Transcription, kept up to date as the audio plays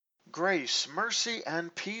Grace, mercy,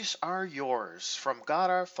 and peace are yours from God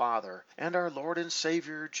our Father and our Lord and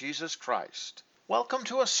Savior Jesus Christ. Welcome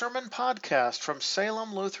to a sermon podcast from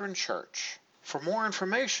Salem Lutheran Church. For more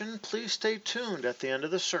information, please stay tuned at the end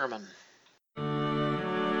of the sermon.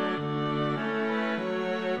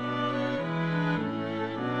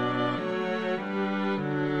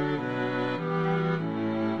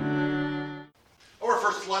 Our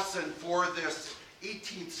first lesson for this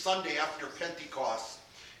 18th Sunday after Pentecost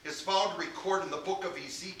is found recorded in the book of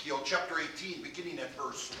Ezekiel, chapter 18, beginning at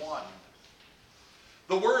verse 1.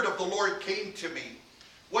 The word of the Lord came to me.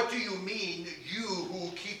 What do you mean, you who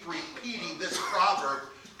keep repeating this proverb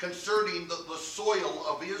concerning the soil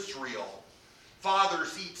of Israel?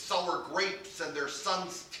 Fathers eat sour grapes, and their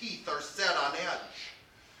sons' teeth are set on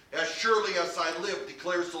edge. As surely as I live,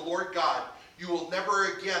 declares the Lord God, you will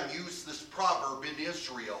never again use this proverb in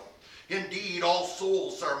Israel. Indeed, all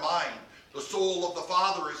souls are mine. The soul of the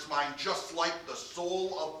Father is mine, just like the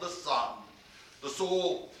soul of the Son. The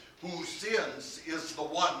soul who sins is the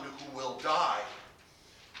one who will die.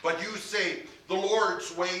 But you say, the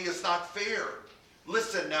Lord's way is not fair.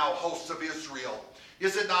 Listen now, hosts of Israel.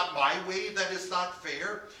 Is it not my way that is not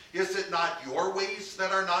fair? Is it not your ways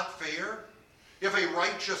that are not fair? If a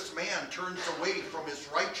righteous man turns away from his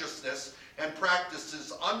righteousness and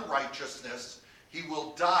practices unrighteousness, he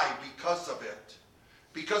will die because of it.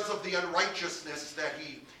 Because of the unrighteousness that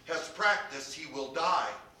he has practiced, he will die.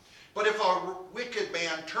 But if a wicked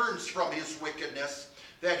man turns from his wickedness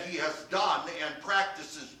that he has done and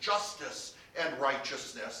practices justice and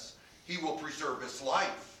righteousness, he will preserve his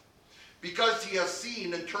life. Because he has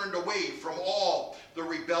seen and turned away from all the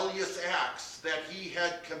rebellious acts that he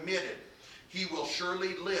had committed, he will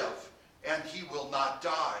surely live, and he will not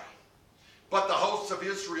die. But the host of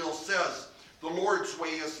Israel says, the Lord's way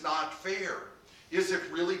is not fair. Is it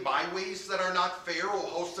really my ways that are not fair, O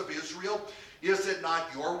host of Israel? Is it not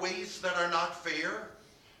your ways that are not fair?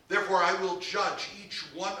 Therefore I will judge each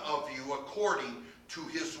one of you according to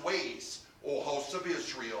his ways, O host of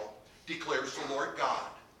Israel, declares the Lord God.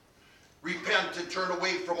 Repent and turn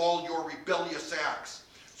away from all your rebellious acts,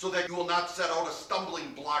 so that you will not set out a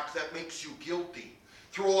stumbling block that makes you guilty.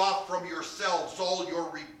 Throw off from yourselves all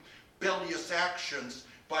your rebellious actions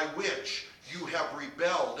by which you have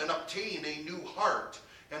rebelled, and obtain a new heart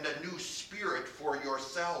and a new spirit for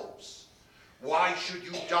yourselves. Why should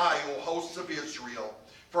you die, O hosts of Israel?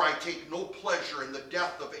 For I take no pleasure in the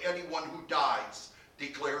death of anyone who dies,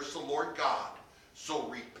 declares the Lord God. So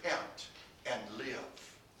repent and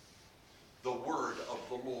live. The word of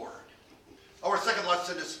the Lord. Our second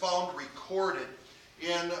lesson is found recorded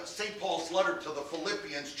in St. Paul's letter to the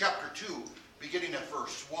Philippians, chapter 2, beginning at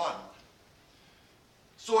verse 1.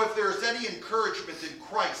 So if there is any encouragement in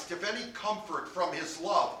Christ, if any comfort from his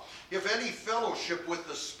love, if any fellowship with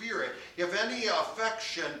the Spirit, if any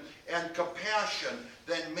affection and compassion,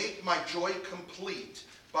 then make my joy complete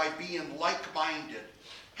by being like-minded,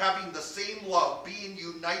 having the same love, being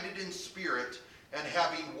united in spirit, and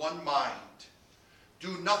having one mind.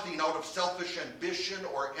 Do nothing out of selfish ambition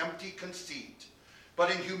or empty conceit,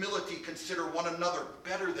 but in humility consider one another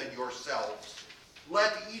better than yourselves.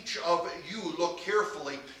 Let each of you look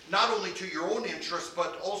carefully, not only to your own interest,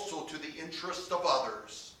 but also to the interest of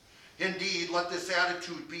others. Indeed, let this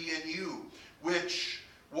attitude be in you, which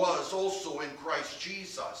was also in Christ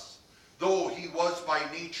Jesus. Though he was by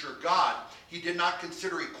nature God, he did not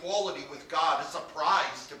consider equality with God as a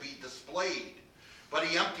prize to be displayed. But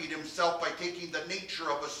he emptied himself by taking the nature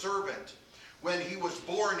of a servant. When he was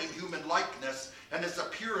born in human likeness, and his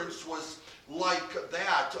appearance was like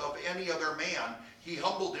that of any other man, he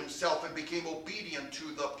humbled himself and became obedient to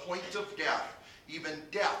the point of death, even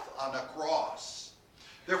death on a cross.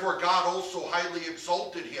 Therefore God also highly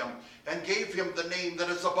exalted him and gave him the name that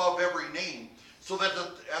is above every name, so that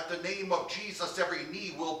at the name of Jesus every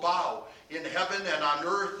knee will bow, in heaven and on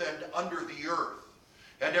earth and under the earth,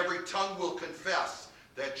 and every tongue will confess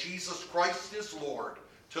that Jesus Christ is Lord,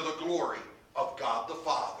 to the glory of God the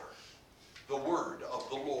Father. The word of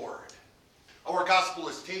the Lord. Our gospel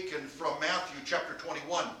is taken from Matthew chapter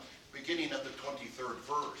 21, beginning at the 23rd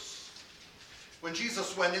verse. When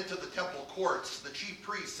Jesus went into the temple courts, the chief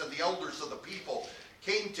priests and the elders of the people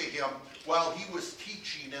came to him while he was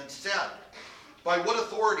teaching and said, by what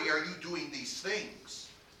authority are you doing these things?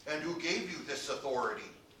 And who gave you this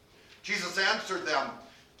authority? Jesus answered them,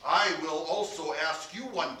 I will also ask you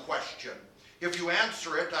one question. If you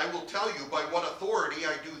answer it, I will tell you by what authority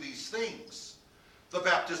I do these things. The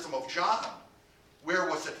baptism of John, where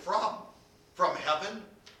was it from? From heaven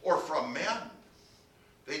or from men?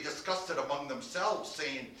 They discussed it among themselves,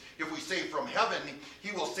 saying, if we say from heaven,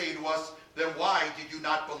 he will say to us, then why did you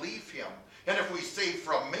not believe him? And if we say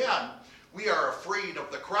from men, we are afraid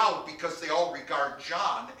of the crowd because they all regard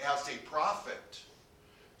John as a prophet.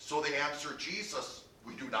 So they answered Jesus,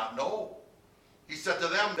 we do not know. He said to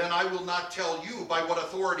them, then I will not tell you by what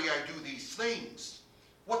authority I do these things.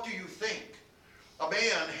 What do you think? A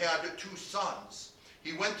man had 2 sons.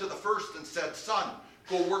 He went to the first and said, son,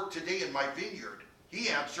 go work today in my vineyard. He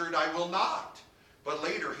answered, I will not. But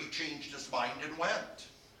later he changed his mind and went.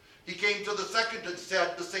 He came to the second and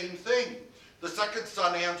said the same thing. The second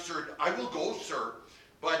son answered, I will go, sir.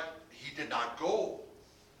 But he did not go.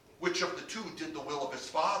 Which of the 2 did the will of his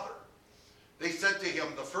father? They said to him,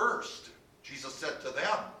 the first. Jesus said to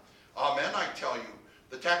them, amen, I tell you,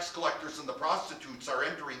 the tax collectors and the prostitutes are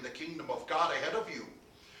entering the kingdom of God ahead of you.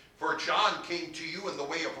 For John came to you in the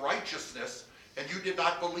way of righteousness, and you did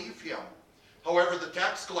not believe him. However, the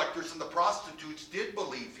tax collectors and the prostitutes did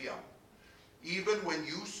believe him. Even when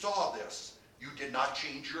you saw this, you did not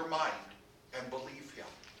change your mind and believe him.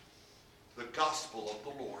 The gospel of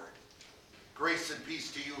the Lord. Grace and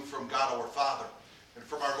peace to you from God our Father and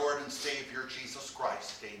from our Lord and Savior Jesus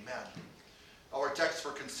Christ. Amen. Our text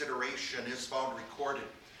for consideration is found recorded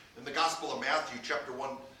in the Gospel of Matthew, chapter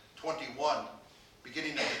 121,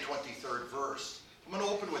 beginning at the 23rd verse. I'm going to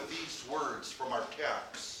open with these words from our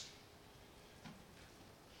text.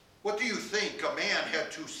 What do you think? A man had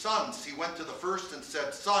 2 sons. He went to the first and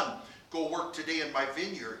said, son, go work today in my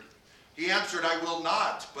vineyard. He answered, I will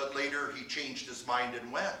not. But later he changed his mind and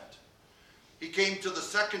went. He came to the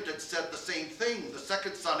second and said the same thing. The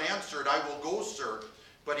second son answered, I will go, sir.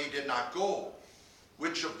 But he did not go.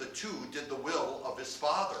 Which of the 2 did the will of his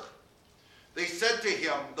father? They said to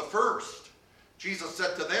him, the first. Jesus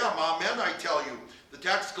said to them, amen, I tell you, the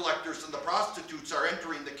tax collectors and the prostitutes are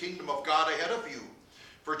entering the kingdom of God ahead of you.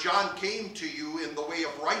 For John came to you in the way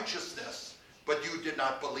of righteousness, but you did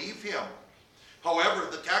not believe him. However,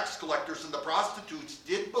 the tax collectors and the prostitutes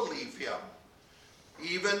did believe him.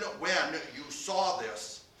 Even when you saw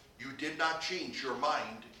this, you did not change your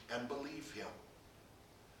mind and believe him.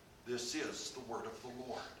 This is the word of the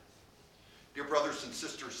Lord. Dear brothers and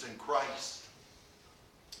sisters in Christ,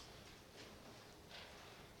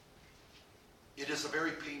 it is a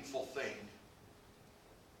very painful thing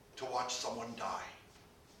to watch someone die.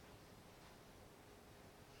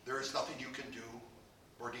 There is nothing you can do,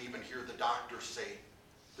 or to even hear the doctor say,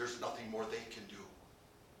 there's nothing more they can do.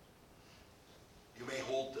 You may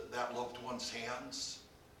hold that loved one's hands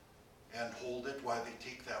and hold it while they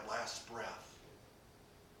take that last breath.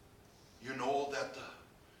 You know that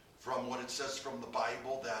from what it says from the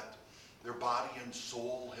Bible, that their body and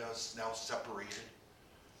soul has now separated.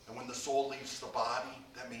 And when the soul leaves the body,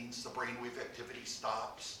 that means the brainwave activity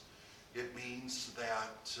stops. It means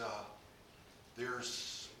that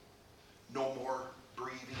there's no more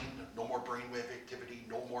breathing, no more brainwave activity,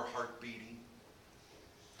 no more heart beating.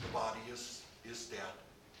 The body is dead.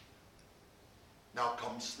 Now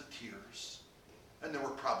comes the tears. And there were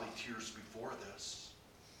probably tears before this.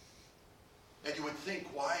 And you would think,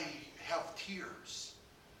 why have tears?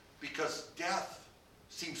 Because death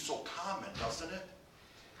seems so common, doesn't it?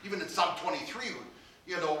 Even in Psalm 23,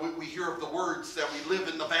 we hear of the words that we live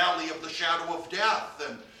in the valley of the shadow of death.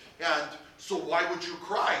 And so why would you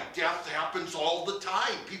cry? Death happens all the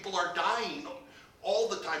time. People are dying all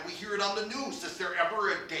the time. We hear it on the news. Is there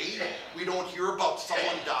ever a day we don't hear about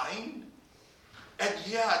someone dying? And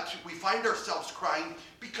yet, we find ourselves crying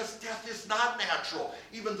because death is not natural,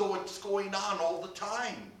 even though it's going on all the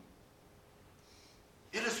time.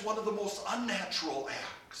 It is one of the most unnatural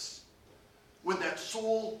acts when that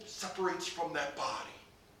soul separates from that body.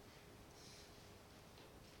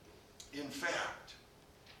 In fact,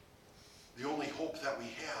 the only hope that we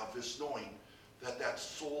have is knowing that that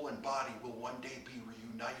soul and body will one day be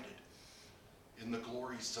reunited in the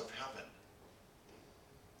glories of heaven.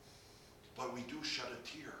 But we do shed a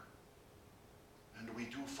tear, and we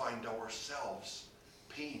do find ourselves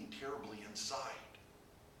pain terribly inside.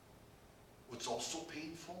 What's also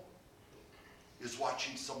painful is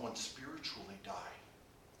watching someone spiritually die.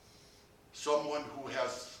 Someone who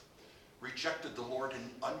has rejected the Lord in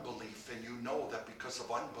unbelief, and you know that because of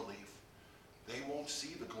unbelief, they won't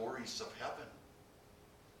see the glories of heaven.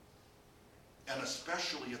 And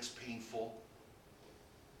especially it's painful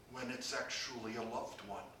when it's actually a loved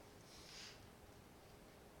one.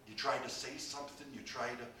 You try to say something, you try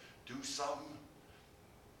to do something.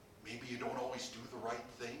 Maybe you don't always do the right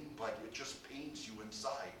thing, but it just pains you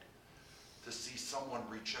inside to see someone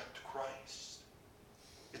reject Christ.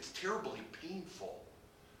 It's terribly painful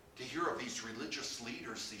to hear of these religious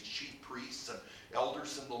leaders, these chief priests and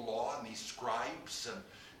elders in the law and these scribes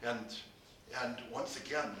And once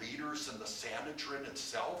again, leaders in the Sanhedrin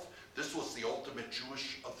itself, this was the ultimate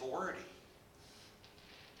Jewish authority.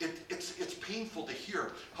 It's painful to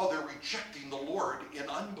hear how they're rejecting the Lord in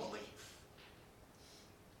unbelief.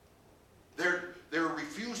 They're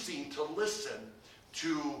refusing to listen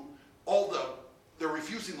to they're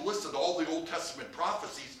refusing to listen to all the Old Testament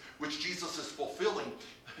prophecies which Jesus is fulfilling,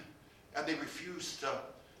 and they refuse to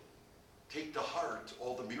take to heart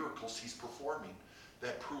all the miracles he's performing.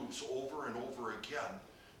 That proves over and over again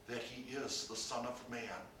that he is the Son of Man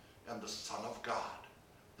and the Son of God,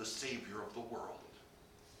 the Savior of the world.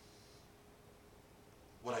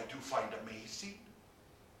 What I do find amazing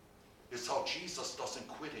is how Jesus doesn't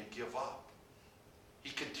quit and give up. He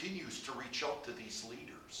continues to reach out to these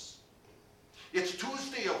leaders. It's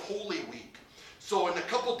Tuesday of Holy Week. So in a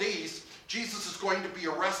couple days, Jesus is going to be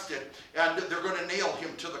arrested and they're going to nail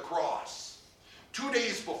him to the cross. 2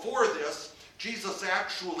 days before this, Jesus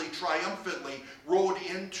actually triumphantly rode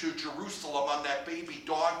into Jerusalem on that baby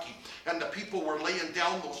donkey. And the people were laying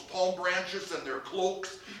down those palm branches and their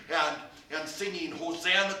cloaks and singing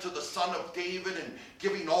Hosanna to the Son of David and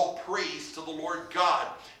giving all praise to the Lord God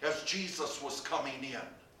as Jesus was coming in.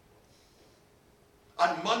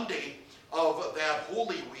 On Monday of that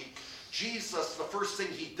Holy Week, Jesus, the first thing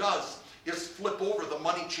he does is flip over the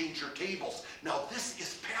money changer tables. Now this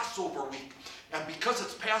is Passover week, and because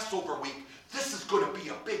it's Passover week, this is going to be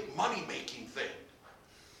a big money-making thing.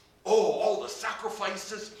 Oh, all the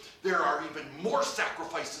sacrifices. There are even more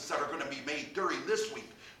sacrifices that are going to be made during this week.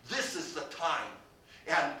 This is the time.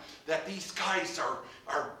 And that these guys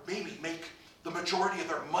are maybe make the majority of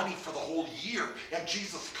their money for the whole year. And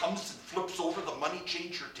Jesus comes and flips over the money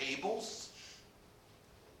changer tables.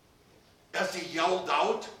 As he yelled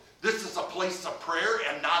out, this is a place of prayer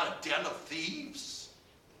and not a den of thieves.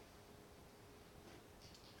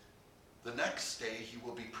 The next day, he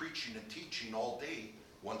will be preaching and teaching all day,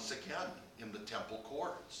 once again, in the temple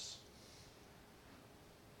courts.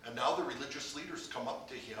 And now the religious leaders come up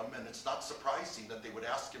to him, and it's not surprising that they would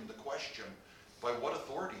ask him the question, by what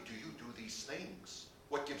authority do you do these things?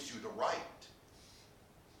 What gives you the right?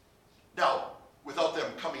 Now, without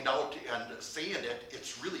them coming out and saying it,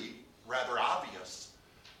 it's really rather obvious.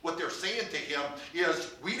 What they're saying to him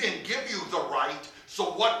is, we didn't give you the right, so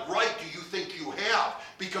what right do you think you have?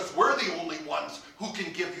 Because we're the only ones who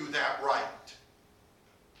can give you that right.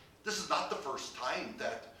 This is not the first time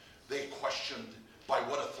that they questioned by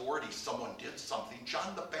what authority someone did something.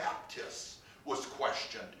 John the Baptist was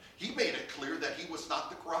questioned. He made it clear that he was not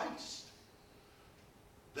the Christ.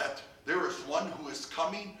 That there is one who is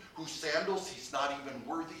coming, whose sandals he's not even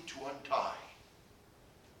worthy to untie.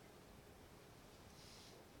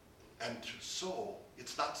 And so,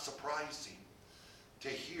 it's not surprising to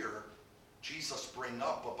hear Jesus bring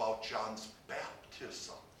up about John's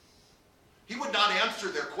baptism. He would not answer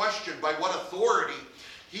their question by what authority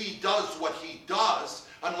he does what he does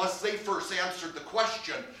unless they first answered the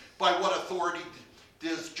question, by what authority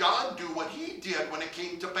does John do what he did when it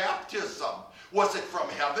came to baptism? Was it from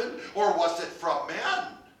heaven or was it from men?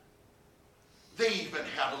 They even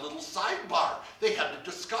had a little sidebar. They had to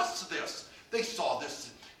discuss this. They saw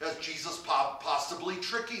this as Jesus possibly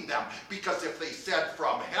tricking them. Because if they said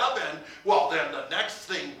from heaven, well, then the next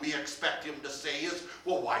thing we expect him to say is,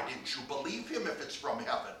 well, why didn't you believe him if it's from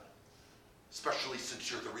heaven? Especially since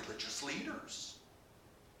you're the religious leaders.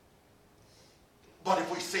 But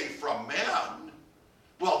if we say from men,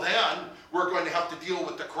 well, then we're going to have to deal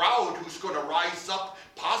with the crowd who's going to rise up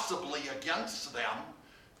possibly against them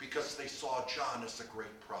because they saw John as a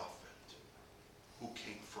great prophet who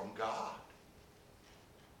came from God.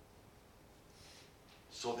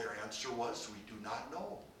 So their answer was, we do not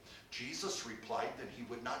know. Jesus replied that he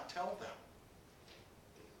would not tell them.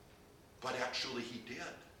 But actually he did.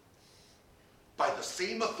 By the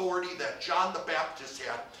same authority that John the Baptist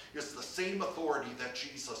had is the same authority that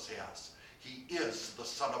Jesus has. He is the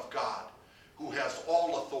Son of God who has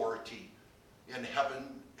all authority in heaven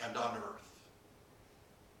and on earth.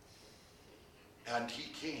 And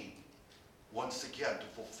he came once again to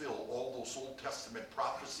fulfill all those Old Testament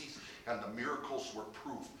prophecies, and the miracles were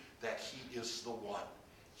proof that he is the one.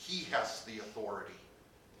 He has the authority.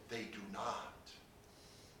 They do not.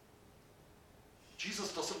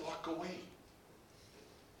 Jesus doesn't walk away.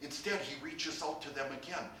 Instead, he reaches out to them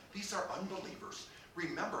again. These are unbelievers.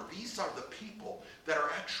 Remember, these are the people that are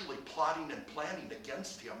actually plotting and planning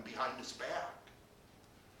against him behind his back.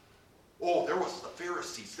 Oh, there was the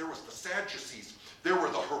Pharisees, there was the Sadducees, there were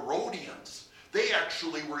the Herodians. They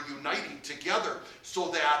actually were uniting together so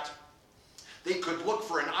that they could look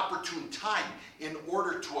for an opportune time in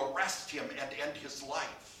order to arrest him and end his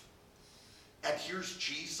life. And here's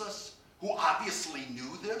Jesus, who obviously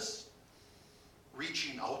knew this,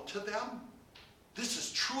 reaching out to them. This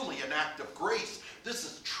is truly an act of grace. This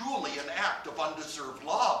is truly an act of undeserved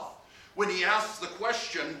love. When he asks the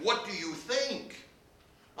question, what do you think?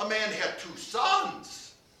 A man had 2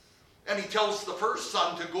 sons. And he tells the first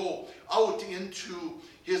son to go out into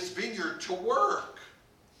his vineyard to work.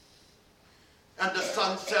 And the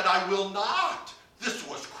son said, I will not. This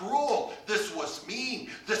was cruel. This was mean.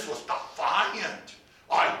 This was defiant.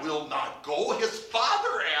 I will not go. His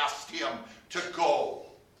father asked him to go.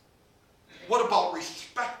 What about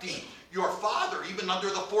respecting your father, even under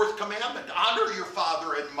the 4th commandment? Honor your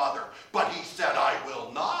father and mother. But he said, I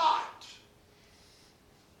will not.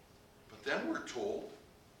 But then we're told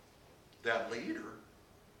that later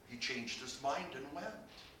he changed his mind and went.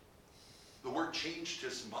 The word changed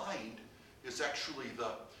his mind is actually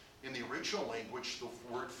in the original language,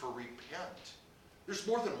 the word for repent. There's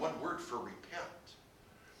more than one word for repent.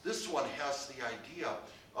 This one has the idea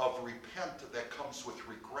of repent that comes with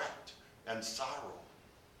regret and sorrow.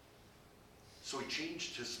 So he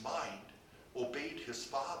changed his mind, obeyed his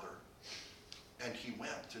father, and he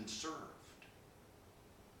went and served.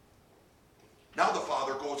 Now the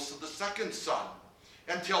father goes to the second son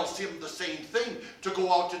and tells him the same thing, to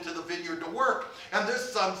go out into the vineyard to work. And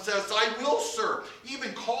this son says, I will, sir,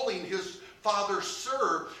 even calling his father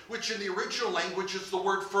sir, which in the original language is the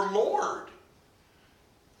word for Lord.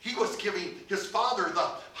 He was giving his father the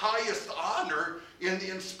highest honor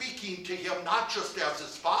in speaking to him, not just as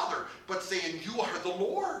his father, but saying, you are the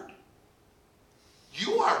Lord.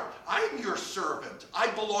 I'm your servant. I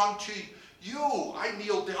belong to you. I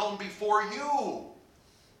kneel down before you.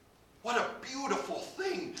 What a beautiful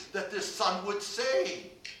thing that this son would say.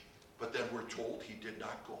 But then we're told he did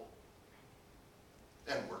not go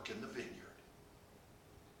and work in the vineyard.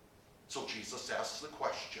 So Jesus asks the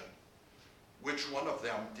question, which one of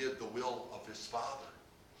them did the will of his father?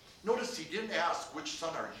 Notice he didn't ask, which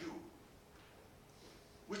son are you?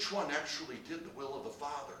 Which one actually did the will of the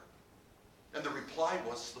father? And the reply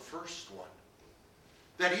was the first one.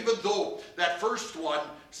 That even though that first one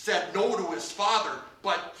said no to his father,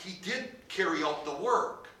 but he did carry out the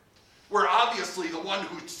work. Where obviously the one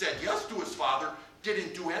who said yes to his father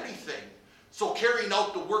didn't do anything. So carrying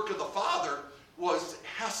out the work of the father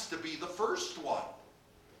has to be the first one.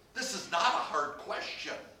 This is not a hard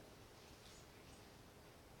question.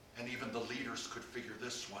 And even the leaders could figure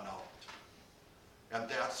this one out. And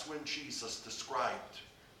that's when Jesus described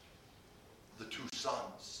the 2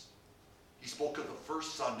 sons. He spoke of the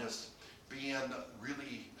first son as being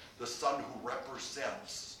really the son who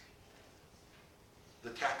represents the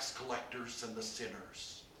tax collectors and the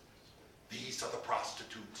sinners. These are the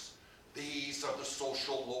prostitutes. These are the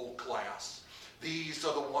social low class. These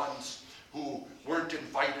are the ones who weren't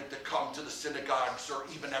invited to come to the synagogues or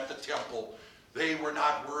even at the temple. They were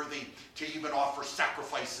not worthy to even offer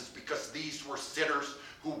sacrifices because these were sinners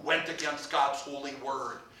who went against God's holy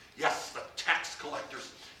word. Yes, the tax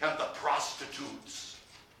collectors and the prostitutes.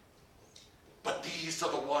 But these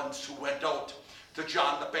are the ones who went out to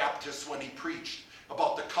John the Baptist when he preached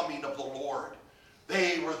about the coming of the Lord.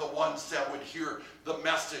 They were the ones that would hear the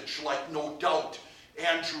message like no doubt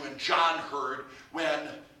Andrew and John heard when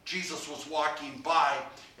Jesus was walking by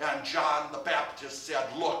and John the Baptist said,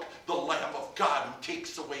 look, the Lamb of God who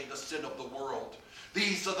takes away the sin of the world.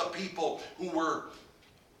 These are the people who were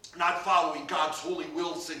not following God's holy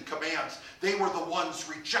wills and commands. They were the ones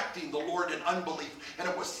rejecting the Lord in unbelief, and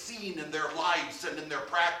it was seen in their lives and in their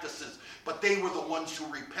practices. But they were the ones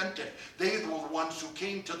who repented. They were the ones who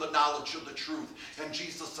came to the knowledge of the truth. And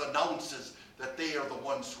Jesus announces that they are the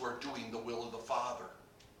ones who are doing the will of the Father.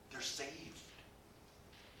 They're saved.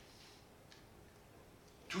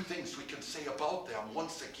 2 things we can say about them.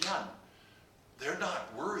 Once again, they're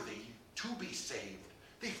not worthy to be saved.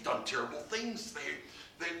 They've done terrible things.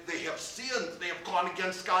 They have sinned. They have gone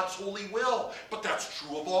against God's holy will. But that's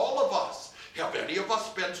true of all of us. Have any of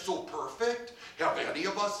us been so perfect? Have any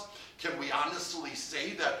of us, can we honestly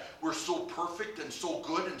say that we're so perfect and so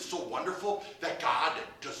good and so wonderful that God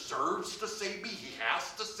deserves to save me? He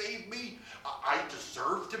has to save me? I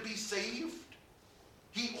deserve to be saved?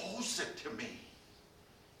 He owes it to me.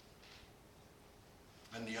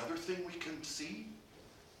 And the other thing we can see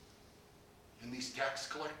in these tax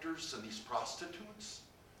collectors and these prostitutes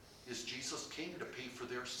is Jesus came to pay for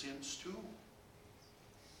their sins too.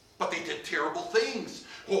 But they did terrible things.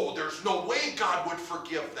 Oh, there's no way God would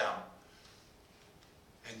forgive them.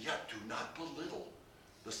 And yet do not belittle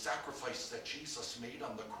the sacrifice that Jesus made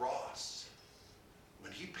on the cross.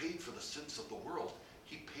 When he paid for the sins of the world,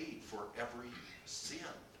 he paid for every sin.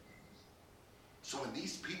 So when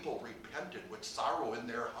these people repented with sorrow in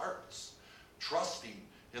their hearts, trusting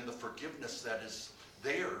in the forgiveness that is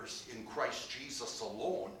theirs in Christ Jesus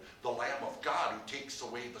alone, the Lamb of God who takes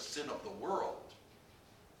away the sin of the world.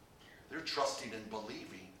 They're trusting and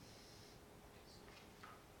believing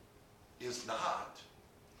is not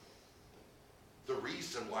the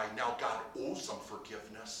reason why now God owes them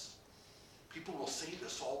forgiveness. People will say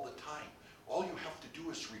this all the time. All you have to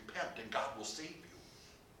do is repent and God will save you.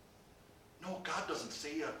 No, God doesn't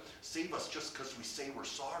save us just because we say we're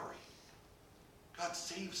sorry. God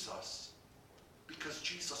saves us because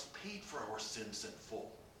Jesus paid for our sins in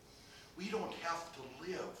full. We don't have to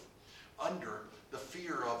live under the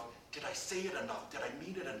fear of, did I say it enough? Did I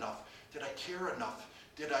mean it enough? Did I care enough?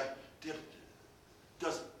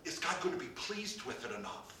 Is God going to be pleased with it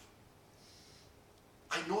enough?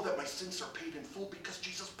 I know that my sins are paid in full because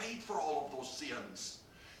Jesus paid for all of those sins.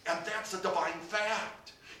 And that's a divine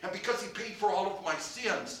fact. And because he paid for all of my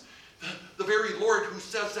sins, the very Lord who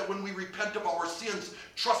says that when we repent of our sins,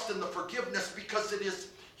 trust in the forgiveness, because it is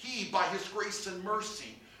he, by his grace and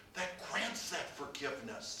mercy, that grants that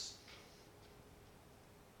forgiveness.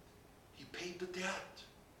 He paid the debt,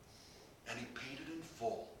 and he paid it in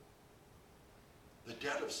full. The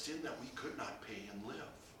debt of sin that we could not pay and live,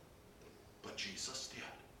 but Jesus did.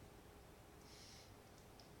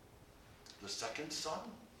 The second son,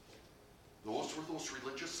 those were those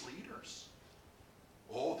religious leaders.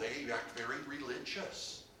 Oh, they act very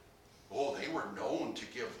religious. Oh, they were known to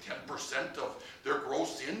give 10% of their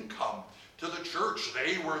gross income to the church.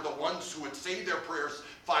 They were the ones who would say their prayers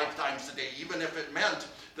 5 times a day, even if it meant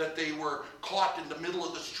that they were caught in the middle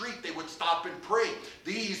of the street. They would stop and pray.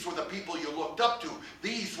 These were the people you looked up to.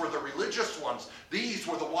 These were the religious ones. These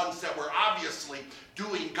were the ones that were obviously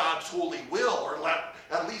doing God's holy will, or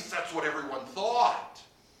at least that's what everyone thought.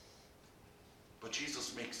 But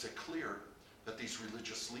Jesus makes it clear that these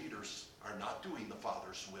religious leaders are not doing the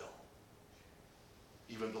Father's will,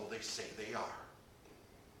 even though they say they are,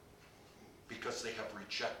 because they have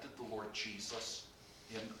rejected the Lord Jesus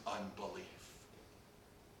in unbelief.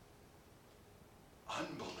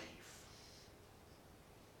 Unbelief.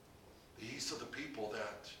 These are the people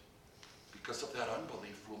that, because of that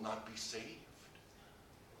unbelief, will not be saved.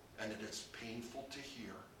 And it is painful to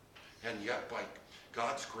hear. And yet, by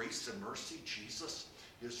God's grace and mercy, Jesus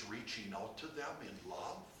is reaching out to them in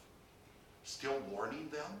love, still warning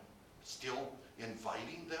them, still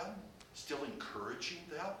inviting them, still encouraging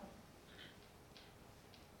them,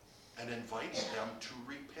 and inviting them to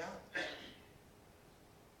repent.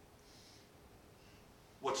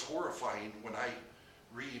 What's horrifying when I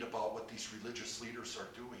read about what these religious leaders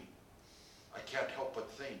are doing, I can't help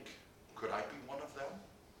but think, could I be one of them?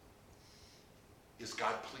 Is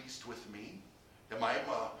God pleased with me? Am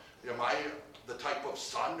I the type of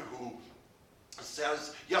son who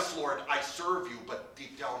says, yes, Lord, I serve you, but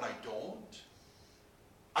deep down I don't?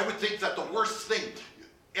 I would think that the worst thing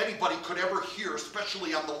anybody could ever hear,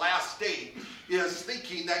 especially on the last day, is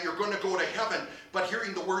thinking that you're going to go to heaven, but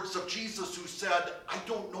hearing the words of Jesus who said, I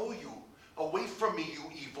don't know you. Away from me, you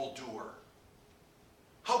evildoer.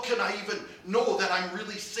 How can I even know that I'm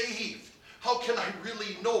really saved? How can I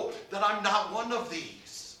really know that I'm not one of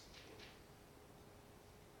these?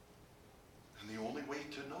 And the only way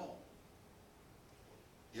to know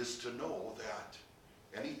is to know that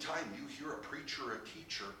anytime you hear a preacher or a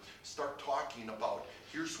teacher start talking about,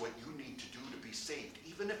 here's what you need to do to be saved,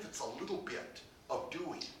 even if it's a little bit of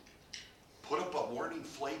doing, put up a warning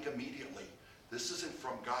flag immediately. This isn't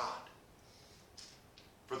from God.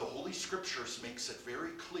 For the Holy Scriptures makes it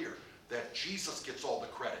very clear that Jesus gets all the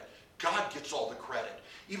credit. God gets all the credit.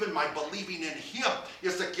 Even my believing in him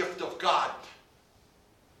is a gift of God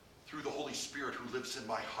through the Holy Spirit who lives in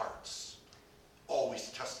my hearts, always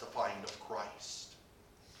testifying of Christ.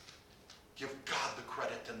 Give God the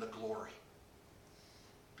credit and the glory,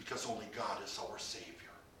 because only God is our Savior.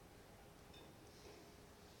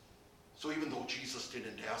 So even though Jesus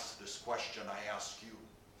didn't ask this question, I ask you,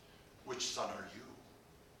 which son are you?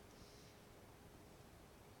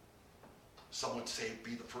 Some would say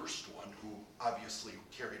be the first one who obviously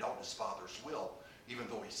carried out his Father's will, even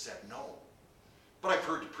though he said no. But I've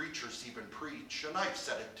heard preachers even preach, and I've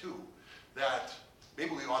said it too, that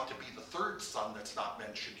maybe we ought to be the third son that's not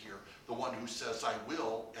mentioned here, the one who says I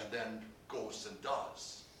will and then goes and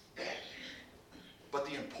does. But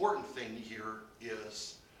the important thing here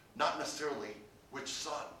is not necessarily which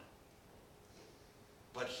son,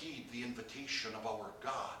 but heed the invitation of our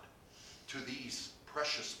God to these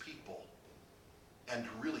precious people, and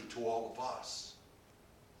really to all of us,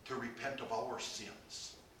 to repent of our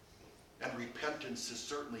sins. And repentance is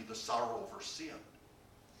certainly the sorrow over sin,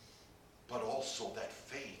 but also that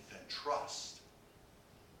faith and trust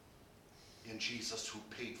in Jesus who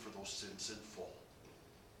paid for those sins in full.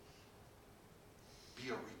 Be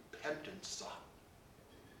a repentant son.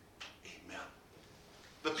 Amen.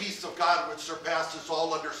 The peace of God which surpasses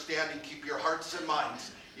all understanding, keep your hearts and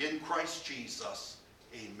minds in Christ Jesus.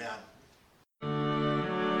 Amen.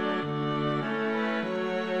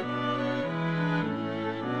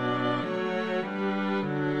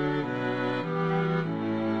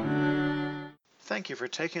 Thank you for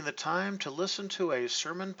taking the time to listen to a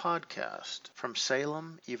sermon podcast from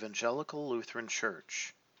Salem Evangelical Lutheran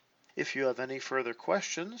Church. If you have any further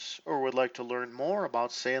questions or would like to learn more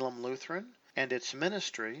about Salem Lutheran and its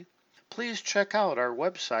ministry, please check out our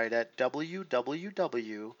website at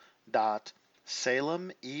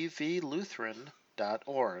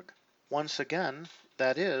www.salemevlutheran.org. Once again,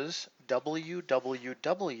 that is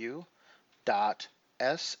www.salemevlutheran.org.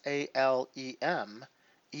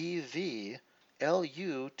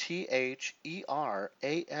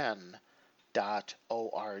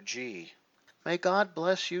 May God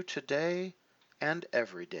bless you today and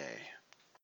every day.